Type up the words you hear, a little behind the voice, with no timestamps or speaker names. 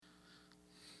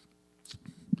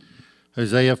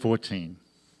Hosea 14.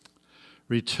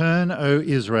 Return, O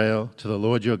Israel, to the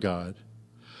Lord your God,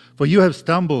 for you have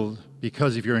stumbled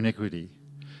because of your iniquity.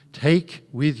 Take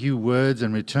with you words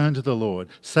and return to the Lord.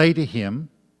 Say to him,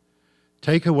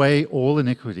 take away all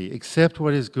iniquity, accept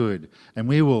what is good, and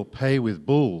we will pay with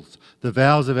bulls the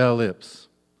vows of our lips.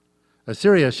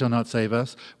 Assyria shall not save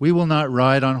us. We will not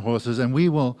ride on horses, and we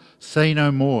will say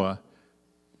no more,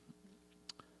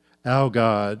 our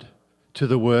God, to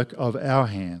the work of our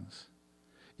hands.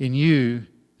 In you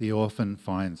the orphan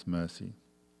finds mercy.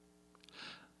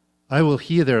 I will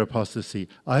hear their apostasy.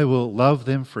 I will love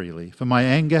them freely, for my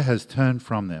anger has turned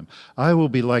from them. I will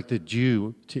be like the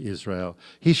dew to Israel.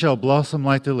 He shall blossom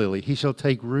like the lily. He shall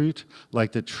take root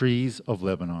like the trees of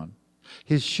Lebanon.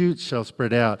 His shoots shall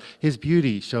spread out. His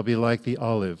beauty shall be like the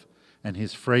olive, and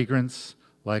his fragrance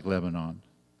like Lebanon.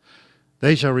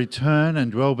 They shall return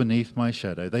and dwell beneath my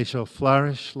shadow. They shall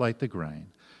flourish like the grain.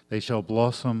 They shall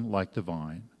blossom like the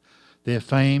vine. Their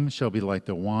fame shall be like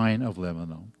the wine of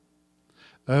Lebanon.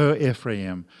 O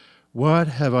Ephraim, what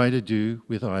have I to do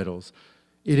with idols?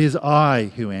 It is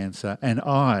I who answer, and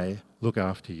I look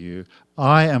after you.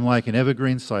 I am like an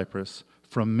evergreen cypress.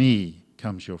 From me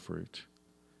comes your fruit.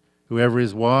 Whoever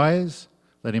is wise,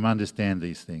 let him understand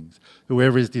these things.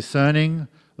 Whoever is discerning,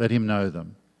 let him know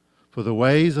them. For the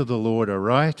ways of the Lord are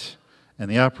right,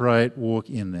 and the upright walk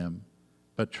in them,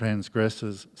 but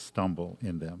transgressors stumble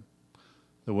in them.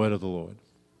 The word of the Lord.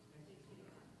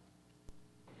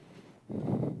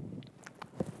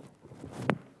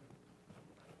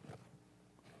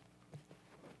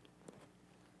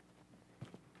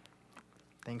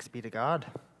 Thanks be to God.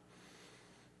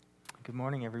 Good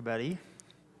morning, everybody.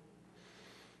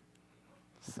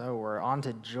 So we're on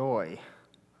to joy.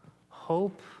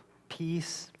 Hope,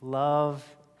 peace, love,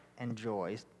 and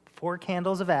joy. 4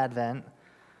 candles of Advent,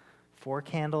 4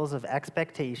 candles of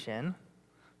expectation,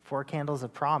 4 candles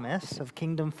of promise, of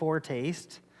kingdom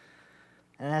foretaste,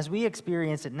 and as we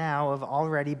experience it now, of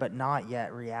already but not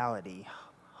yet reality.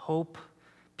 Hope,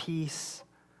 peace,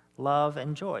 love,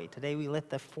 and joy. Today we lit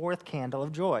the 4th candle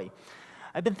of joy.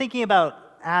 I've been thinking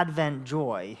about Advent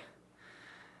joy.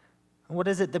 What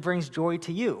is it that brings joy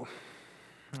to you?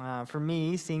 For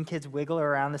me, seeing kids wiggle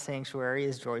around the sanctuary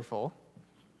is joyful.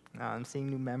 Seeing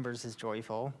new members is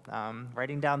joyful.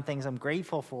 Writing down things I'm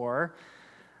grateful for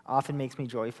often makes me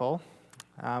joyful.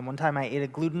 One time I ate a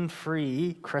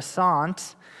gluten-free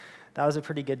croissant. That was a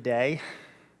pretty good day.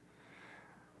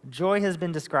 Joy has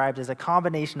been described as a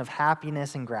combination of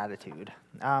happiness and gratitude.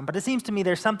 But it seems to me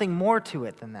there's something more to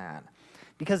it than that,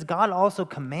 because God also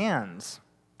commands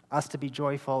us to be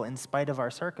joyful in spite of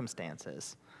our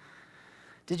circumstances.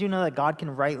 Did you know that God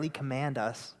can rightly command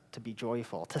us to be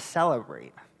joyful, to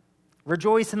celebrate?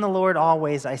 Rejoice in the Lord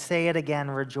always. I say it again,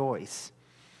 rejoice.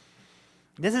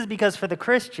 This is because for the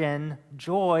Christian,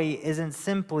 joy isn't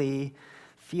simply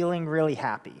feeling really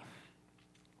happy.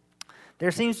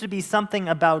 There seems to be something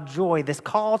about joy, this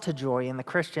call to joy in the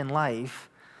Christian life,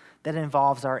 that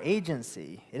involves our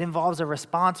agency. It involves a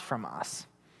response from us.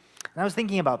 And I was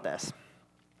thinking about this.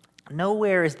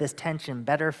 Nowhere is this tension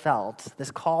better felt,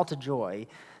 this call to joy,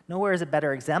 nowhere is it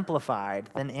better exemplified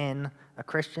than in a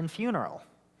Christian funeral.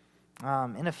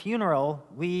 In a funeral,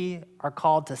 we are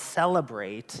called to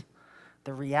celebrate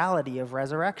the reality of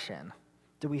resurrection.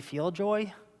 Do we feel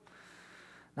joy?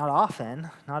 Not often,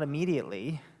 not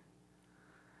immediately.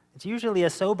 It's usually a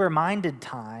sober-minded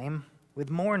time with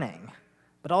mourning,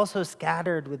 but also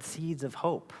scattered with seeds of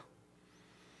hope.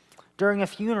 During a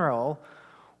funeral,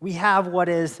 we have what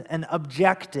is an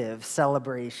objective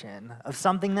celebration of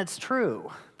something that's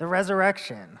true, the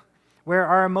resurrection, where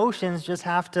our emotions just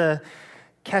have to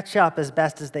catch up as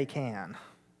best as they can.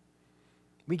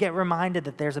 We get reminded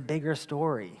that there's a bigger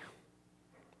story.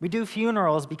 We do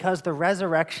funerals because the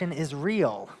resurrection is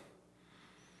real.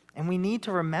 And we need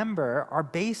to remember our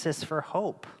basis for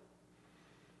hope.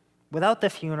 Without the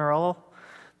funeral,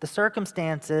 the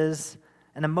circumstances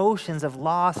and emotions of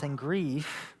loss and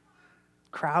grief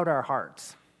crowd our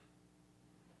hearts.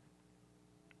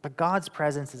 But God's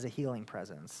presence is a healing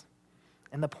presence.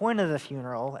 And the point of the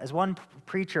funeral, as one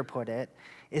preacher put it,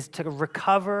 is to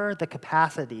recover the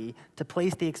capacity to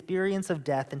place the experience of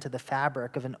death into the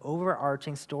fabric of an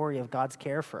overarching story of God's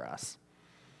care for us.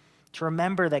 To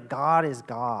remember that God is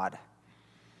God.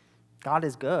 God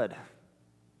is good.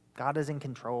 God is in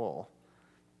control.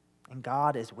 And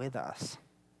God is with us.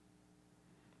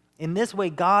 In this way,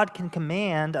 God can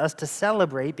command us to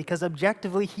celebrate because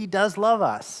objectively, He does love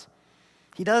us.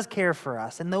 He does care for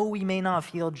us. And though we may not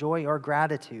feel joy or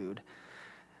gratitude,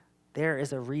 there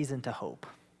is a reason to hope.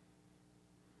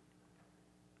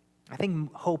 I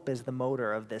think hope is the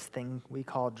motor of this thing we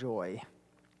call joy.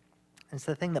 It's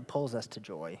the thing that pulls us to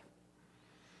joy.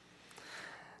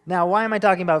 Now, why am I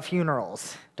talking about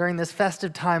funerals during this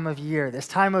festive time of year, this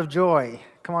time of joy?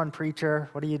 Come on, preacher,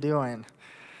 what are you doing?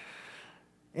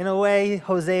 In a way,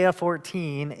 Hosea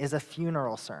 14 is a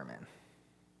funeral sermon.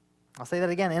 I'll say that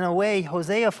again. In a way,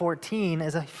 Hosea 14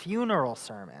 is a funeral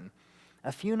sermon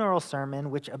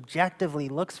which objectively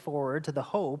looks forward to the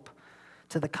hope,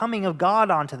 to the coming of God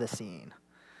onto the scene.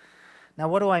 Now,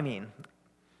 what do I mean?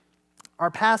 Our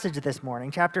passage this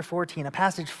morning, chapter 14, a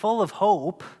passage full of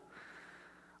hope,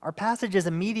 our passage is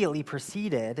immediately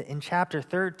preceded in chapter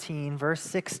 13, verse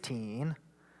 16,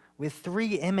 with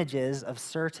 3 images of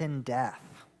certain death.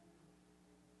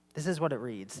 This is what it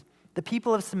reads. The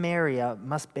people of Samaria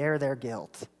must bear their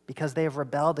guilt because they have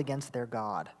rebelled against their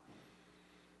God.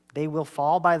 They will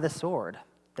fall by the sword.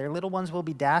 Their little ones will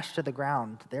be dashed to the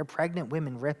ground, their pregnant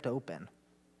women ripped open.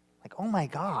 Like, oh my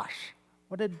gosh,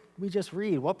 what did we just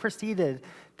read? What preceded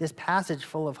this passage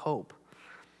full of hope?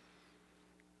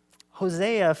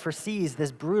 Hosea foresees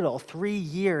this brutal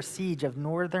 3-year siege of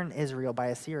northern Israel by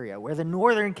Assyria, where the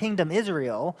northern kingdom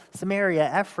Israel,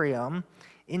 Samaria, Ephraim,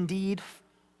 indeed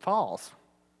falls.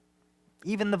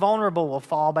 Even the vulnerable will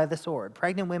fall by the sword,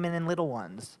 pregnant women and little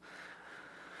ones.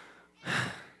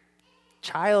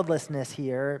 Childlessness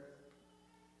here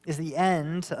is the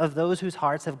end of those whose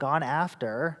hearts have gone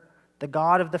after the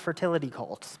god of the fertility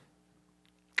cults.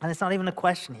 And it's not even a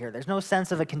question here. There's no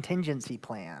sense of a contingency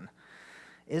plan.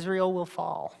 Israel will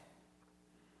fall.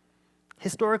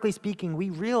 Historically speaking, we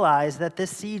realize that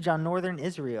this siege on northern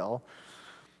Israel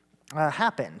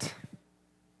happened.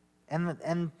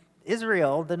 And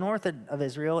Israel, the north of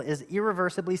Israel, is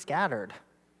irreversibly scattered.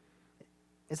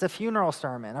 It's a funeral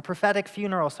sermon, a prophetic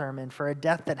funeral sermon for a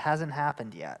death that hasn't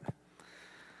happened yet.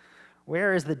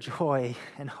 Where is the joy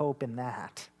and hope in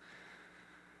that?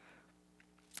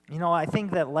 You know, I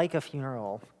think that like a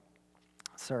funeral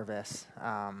service,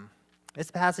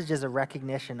 this passage is a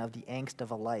recognition of the angst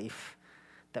of a life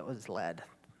that was led.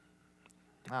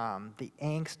 The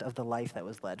angst of the life that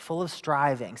was led, full of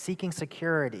striving, seeking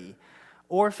security,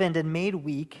 orphaned and made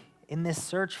weak in this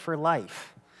search for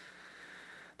life.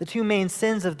 The 2 main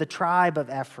sins of the tribe of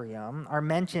Ephraim are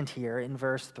mentioned here in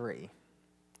verse 3.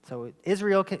 So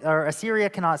Assyria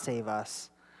cannot save us.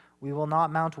 We will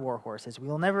not mount war horses. We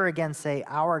will never again say,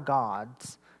 our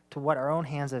gods, to what our own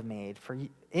hands have made, for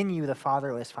in you the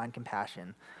fatherless find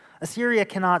compassion. Assyria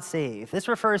cannot save. This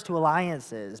refers to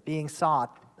alliances being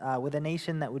sought with a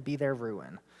nation that would be their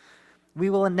ruin. We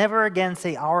will never again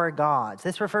say our gods.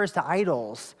 This refers to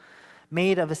idols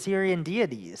made of Assyrian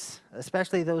deities,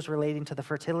 especially those relating to the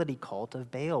fertility cult of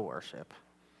Baal worship.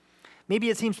 Maybe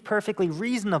it seems perfectly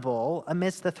reasonable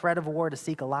amidst the threat of war to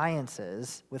seek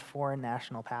alliances with foreign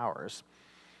national powers.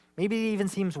 Maybe it even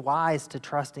seems wise to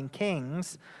trust in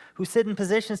kings who sit in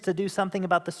positions to do something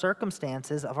about the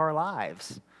circumstances of our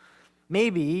lives.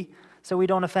 Maybe, so we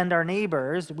don't offend our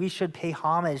neighbors, we should pay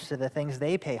homage to the things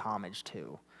they pay homage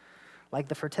to, like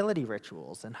the fertility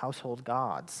rituals and household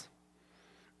gods.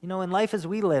 You know, in life as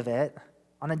we live it,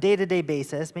 on a day-to-day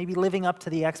basis, maybe living up to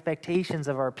the expectations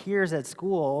of our peers at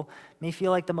school may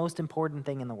feel like the most important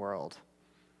thing in the world.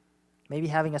 Maybe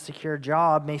having a secure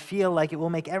job may feel like it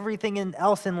will make everything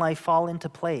else in life fall into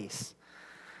place.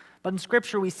 But in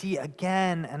Scripture, we see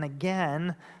again and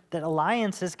again that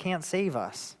alliances can't save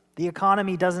us. The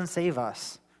economy doesn't save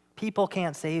us. People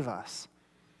can't save us.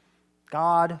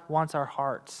 God wants our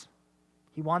hearts.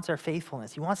 He wants our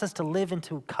faithfulness. He wants us to live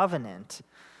into covenant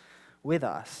with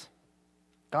us.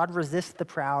 God resists the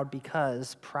proud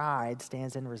because pride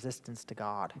stands in resistance to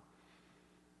God.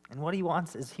 And what he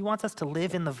wants is he wants us to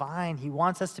live in the vine. He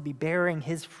wants us to be bearing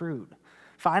his fruit.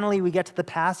 Finally, we get to the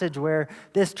passage where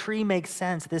this tree makes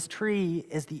sense. This tree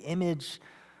is the image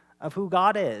of who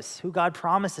God is, who God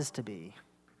promises to be.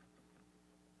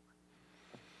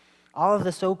 All of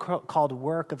the so-called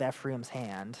work of Ephraim's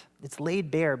hand, it's laid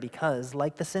bare because,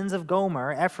 like the sins of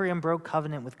Gomer, Ephraim broke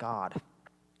covenant with God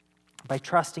by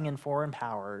trusting in foreign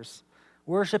powers,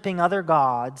 worshiping other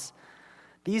gods.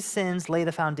 These sins lay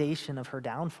the foundation of her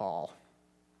downfall.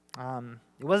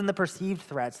 It wasn't the perceived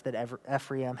threats that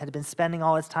Ephraim had been spending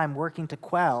all its time working to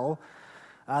quell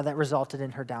that resulted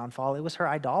in her downfall. It was her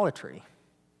idolatry.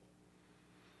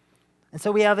 And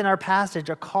so we have in our passage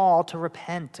a call to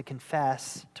repent, to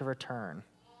confess, to return.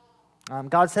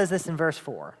 God says this in verse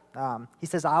 4. He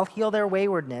says, I'll heal their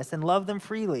waywardness and love them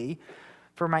freely,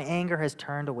 for my anger has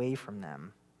turned away from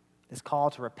them. This call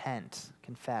to repent,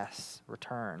 confess,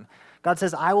 return. God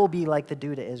says, I will be like the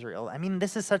dew to Israel. I mean,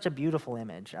 this is such a beautiful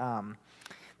image.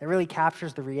 It really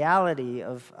captures the reality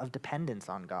of dependence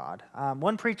on God.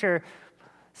 One preacher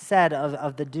said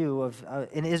of the dew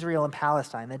in Israel and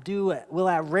Palestine. The dew will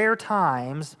at rare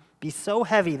times be so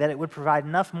heavy that it would provide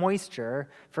enough moisture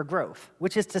for growth,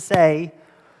 which is to say,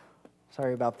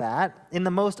 sorry about that, in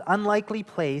the most unlikely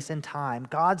place and time,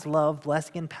 God's love,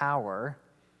 blessing, and power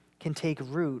can take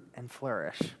root and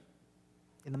flourish.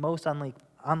 In the most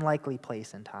unlikely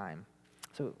place and time.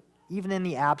 So even in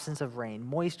the absence of rain,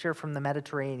 moisture from the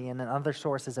Mediterranean and other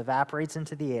sources evaporates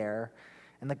into the air,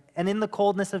 and in the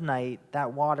coldness of night,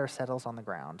 that water settles on the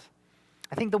ground.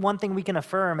 I think the one thing we can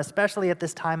affirm, especially at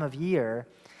this time of year,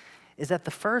 is that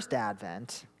the first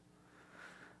Advent,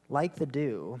 like the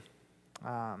dew,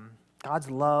 God's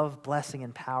love, blessing,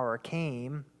 and power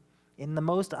came in the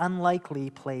most unlikely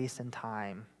place and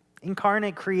time.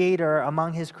 Incarnate creator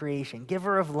among his creation,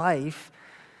 giver of life,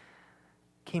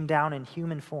 came down in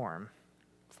human form.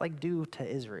 It's like dew to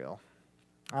Israel.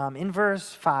 In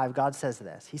verse 5, God says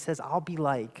this. He says, I'll be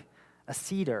like a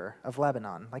cedar of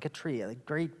Lebanon, like a tree, a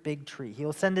great big tree. He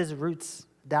will send his roots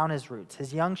down his roots.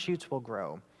 His young shoots will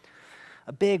grow.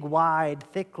 A big, wide,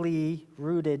 thickly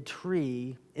rooted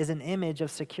tree is an image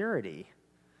of security,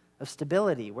 of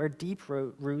stability, where deep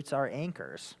roots are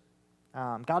anchors.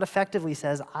 God effectively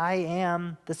says, I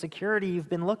am the security you've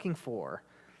been looking for.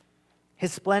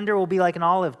 His splendor will be like an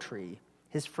olive tree,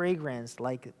 his fragrance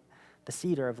like the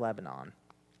cedar of Lebanon.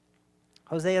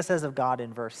 Hosea says of God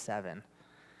in verse 7,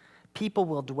 people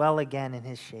will dwell again in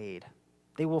his shade.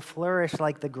 They will flourish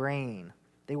like the grain.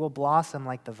 They will blossom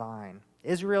like the vine.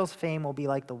 Israel's fame will be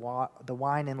like the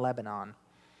wine in Lebanon.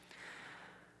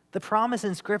 The promise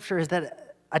in Scripture is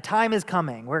that a time is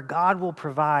coming where God will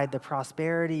provide the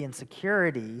prosperity and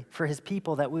security for his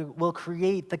people that will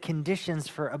create the conditions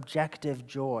for objective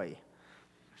joy.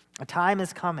 A time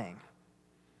is coming.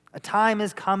 A time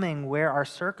is coming where our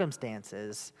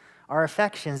circumstances, our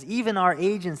affections, even our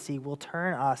agency will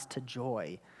turn us to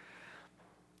joy.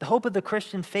 The hope of the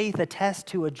Christian faith attests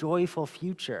to a joyful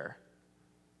future.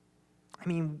 I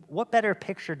mean, what better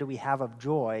picture do we have of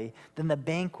joy than the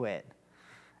banquet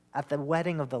at the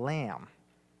wedding of the Lamb?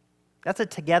 That's a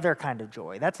together kind of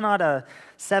joy. That's not a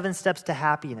 7 steps to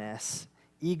happiness,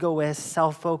 egoist,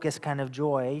 self-focused kind of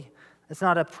joy. It's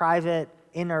not a private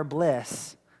inner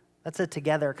bliss. That's a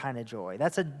together kind of joy.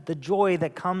 That's the joy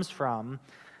that comes from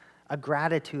a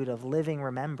gratitude of living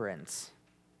remembrance,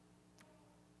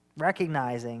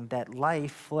 recognizing that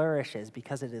life flourishes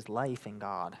because it is life in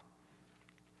God.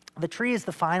 The tree is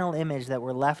the final image that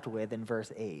we're left with in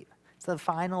verse 8. It's the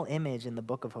final image in the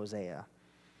book of Hosea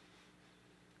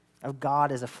of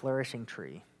God as a flourishing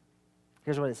tree.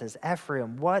 Here's what it says,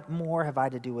 Ephraim, what more have I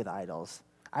to do with idols?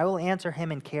 I will answer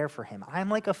him and care for him. I am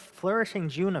like a flourishing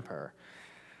juniper.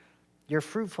 Your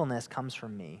fruitfulness comes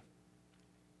from me.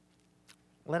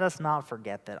 Let us not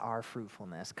forget that our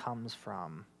fruitfulness comes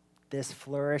from this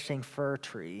flourishing fir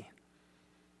tree.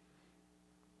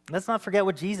 Let's not forget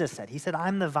what Jesus said. He said,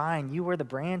 I'm the vine, you are the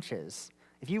branches.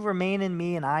 If you remain in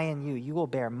me and I in you, you will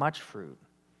bear much fruit.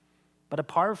 But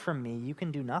apart from me, you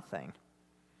can do nothing.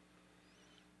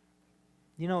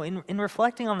 You know, in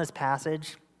reflecting on this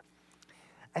passage,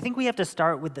 I think we have to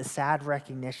start with the sad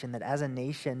recognition that as a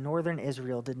nation, northern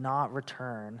Israel did not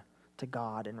return to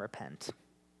God and repent.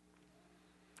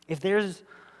 If there's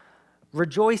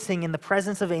rejoicing in the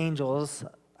presence of angels,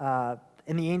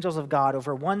 in the angels of God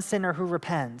over one sinner who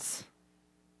repents,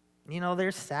 you know,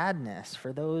 there's sadness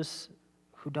for those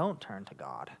who don't turn to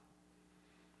God.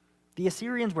 The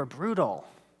Assyrians were brutal,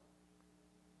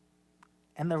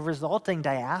 and the resulting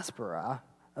diaspora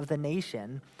of the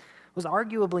nation was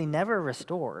arguably never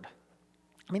restored.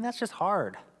 I mean, that's just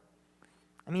hard.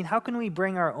 I mean, how can we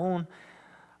bring our own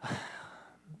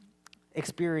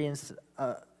experience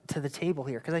to the table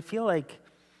here? Because I feel like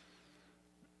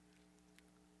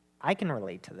I can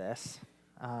relate to this.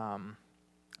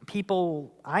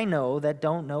 People I know that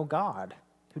don't know God,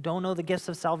 who don't know the gifts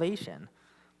of salvation.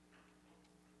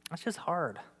 That's just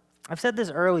hard. I've said this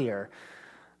earlier,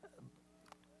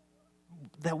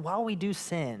 that while we do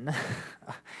sin,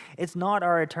 it's not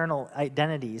our eternal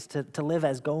identities to live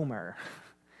as Gomer.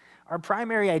 Our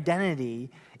primary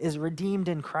identity is redeemed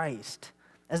in Christ.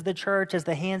 As the church, as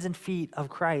the hands and feet of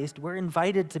Christ, we're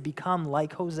invited to become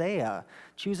like Hosea,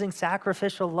 choosing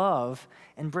sacrificial love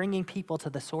and bringing people to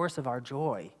the source of our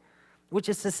joy, which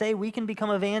is to say we can become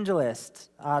evangelists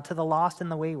to the lost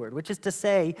and the wayward, which is to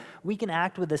say we can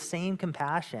act with the same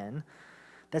compassion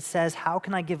that says, how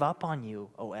can I give up on you,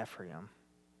 O Ephraim?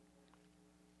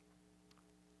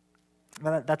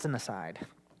 Well, that's an aside.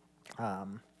 I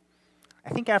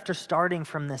think after starting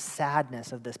from the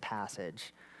sadness of this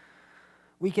passage,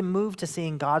 we can move to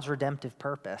seeing God's redemptive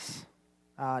purpose,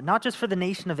 not just for the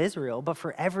nation of Israel, but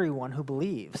for everyone who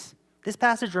believes. This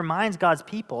passage reminds God's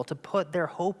people to put their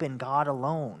hope in God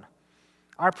alone.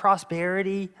 Our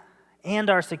prosperity and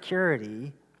our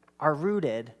security are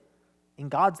rooted in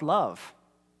God's love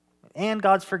and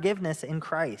God's forgiveness in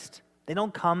Christ. They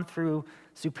don't come through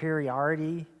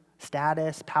superiority,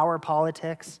 status, power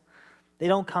politics. They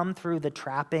don't come through the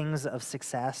trappings of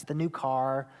success, the new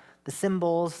car, the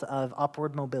symbols of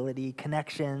upward mobility,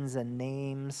 connections and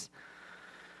names.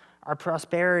 Our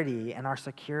prosperity and our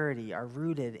security are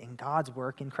rooted in God's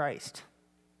work in Christ.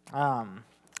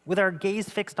 With our gaze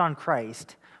fixed on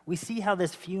Christ, we see how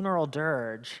this funeral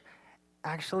dirge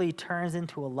actually turns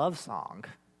into a love song.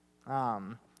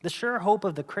 The sure hope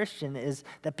of the Christian is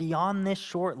that beyond this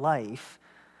short life,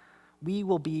 we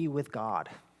will be with God.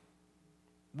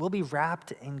 We'll be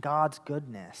wrapped in God's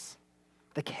goodness.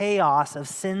 The chaos of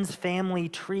sin's family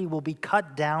tree will be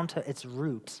cut down to its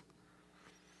roots.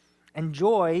 And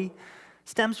joy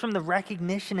stems from the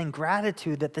recognition and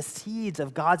gratitude that the seeds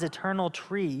of God's eternal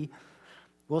tree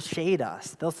will shade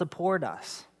us. They'll support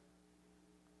us.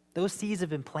 Those seeds have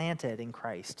been planted in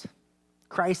Christ.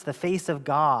 Christ, the face of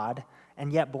God,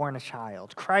 and yet born a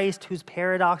child. Christ, whose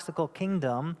paradoxical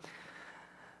kingdom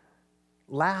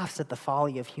laughs at the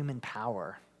folly of human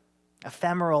power,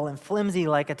 ephemeral and flimsy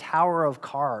like a tower of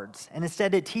cards, and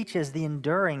instead it teaches the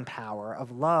enduring power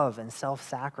of love and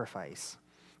self-sacrifice.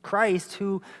 Christ,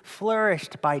 who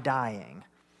flourished by dying,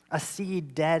 a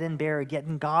seed dead and buried, yet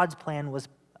in God's plan was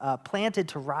planted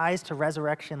to rise to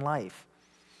resurrection life.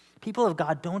 People of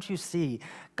God, don't you see?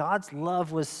 God's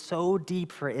love was so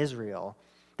deep for Israel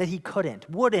that he couldn't,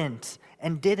 wouldn't,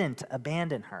 and didn't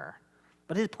abandon her.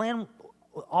 But his plan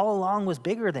all along was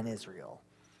bigger than Israel.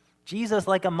 Jesus,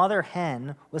 like a mother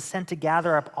hen, was sent to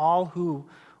gather up all who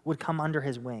would come under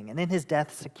his wing, and in his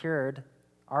death secured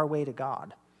our way to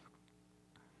God.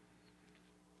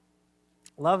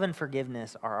 Love and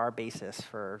forgiveness are our basis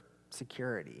for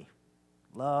security.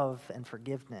 Love and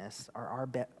forgiveness are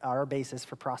our basis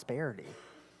for prosperity.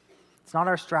 It's not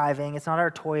our striving, it's not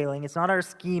our toiling, it's not our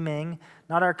scheming,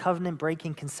 not our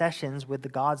covenant-breaking concessions with the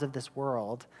gods of this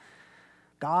world.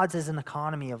 God's is an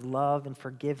economy of love and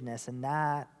forgiveness, and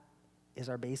that is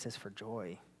our basis for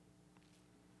joy.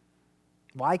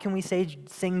 Why can we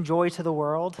sing joy to the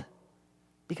world?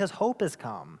 Because hope has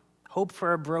come. Hope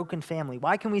for a broken family.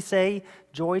 Why can we say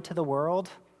joy to the world?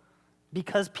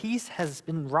 Because peace has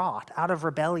been wrought out of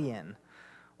rebellion.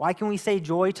 Why can we say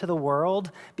joy to the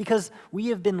world? Because we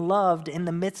have been loved in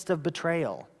the midst of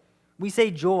betrayal. We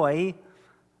say joy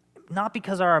not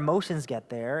because our emotions get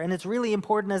there, and it's really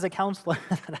important as a counselor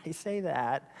that I say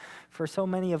that for so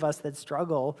many of us that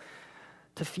struggle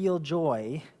to feel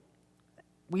joy.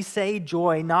 We say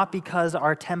joy not because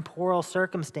our temporal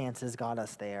circumstances got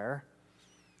us there.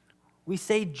 We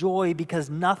say joy because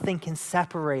nothing can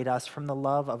separate us from the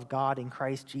love of God in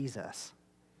Christ Jesus.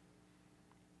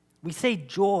 We say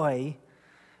joy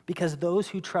because those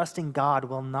who trust in God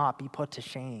will not be put to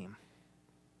shame.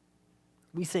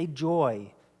 We say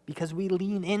joy because we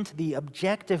lean into the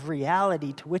objective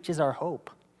reality to which is our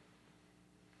hope.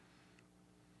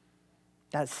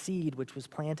 That seed which was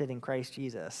planted in Christ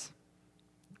Jesus,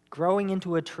 growing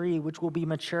into a tree which will be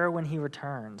mature when he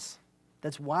returns,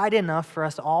 that's wide enough for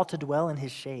us all to dwell in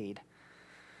his shade,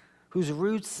 whose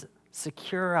roots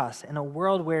secure us in a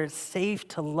world where it's safe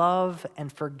to love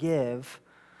and forgive,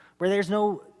 where there's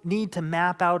no need to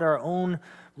map out our own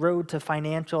road to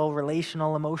financial,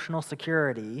 relational, emotional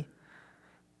security,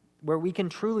 where we can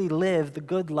truly live the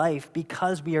good life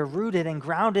because we are rooted and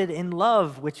grounded in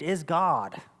love, which is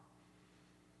God.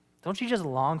 Don't you just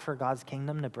long for God's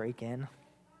kingdom to break in?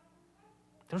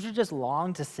 Don't you just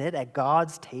long to sit at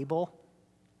God's table?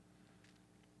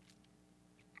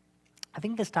 I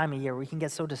think this time of year we can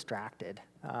get so distracted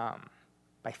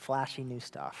by flashy new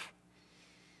stuff.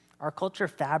 Our culture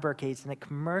fabricates and it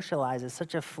commercializes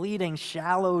such a fleeting,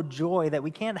 shallow joy that we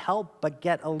can't help but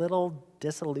get a little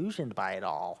disillusioned by it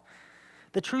all.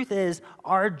 The truth is,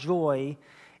 our joy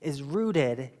is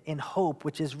rooted in hope,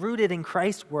 which is rooted in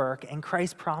Christ's work and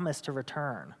Christ's promise to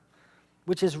return,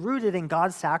 which is rooted in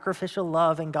God's sacrificial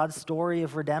love and God's story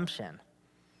of redemption.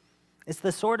 It's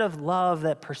the sort of love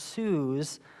that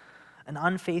pursues an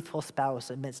unfaithful spouse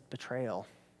amidst betrayal.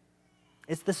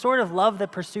 It's the sort of love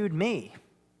that pursued me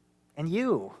and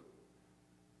you,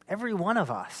 every one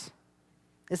of us.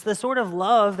 It's the sort of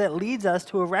love that leads us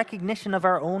to a recognition of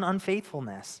our own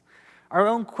unfaithfulness, our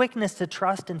own quickness to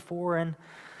trust in foreign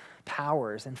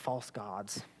powers and false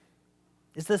gods.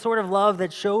 It's the sort of love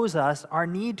that shows us our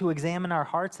need to examine our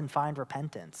hearts and find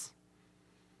repentance.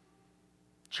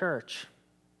 Church,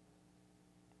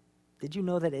 did you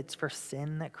know that it's for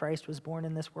sin that Christ was born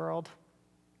in this world?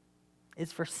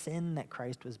 It's for sin that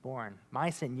Christ was born. My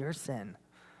sin, your sin,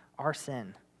 our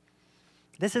sin.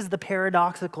 This is the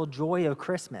paradoxical joy of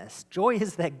Christmas. Joy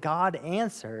is that God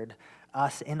answered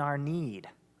us in our need.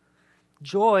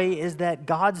 Joy is that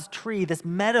God's tree, this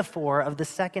metaphor of the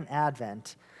second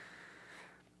advent,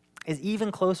 is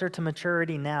even closer to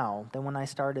maturity now than when I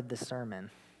started this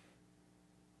sermon.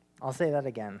 I'll say that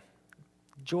again.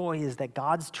 Joy is that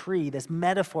God's tree, this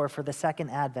metaphor for the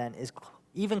second advent, is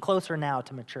even closer now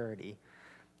to maturity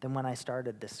than when I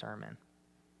started this sermon.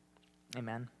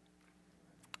 Amen.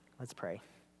 Let's pray.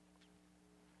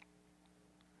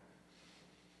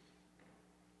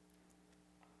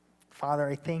 Father,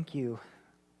 I thank you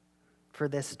for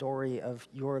this story of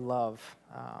your love.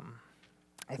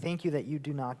 I thank you that you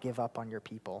do not give up on your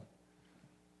people.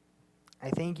 I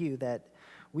thank you that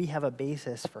we have a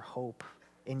basis for hope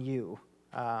in you.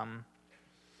 I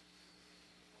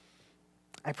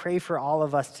pray for all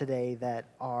of us today that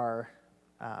are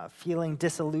feeling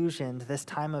disillusioned this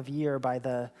time of year by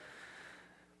the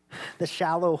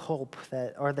shallow hope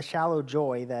or the shallow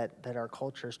joy that our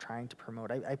culture is trying to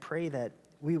promote. I pray that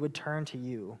we would turn to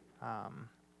you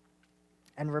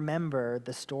and remember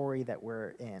the story that we're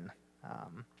in.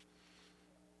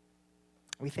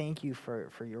 We thank you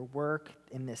for your work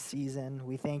in this season.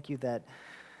 We thank you that,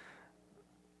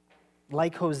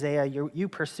 like Hosea, you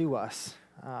pursue us.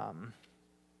 And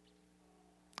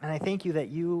I thank you that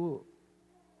you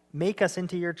make us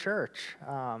into your church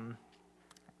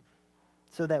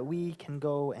so that we can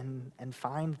go and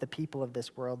find the people of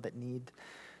this world that need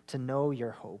to know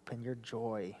your hope and your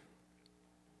joy.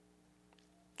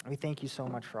 We thank you so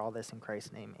much for all this in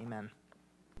Christ's name. Amen.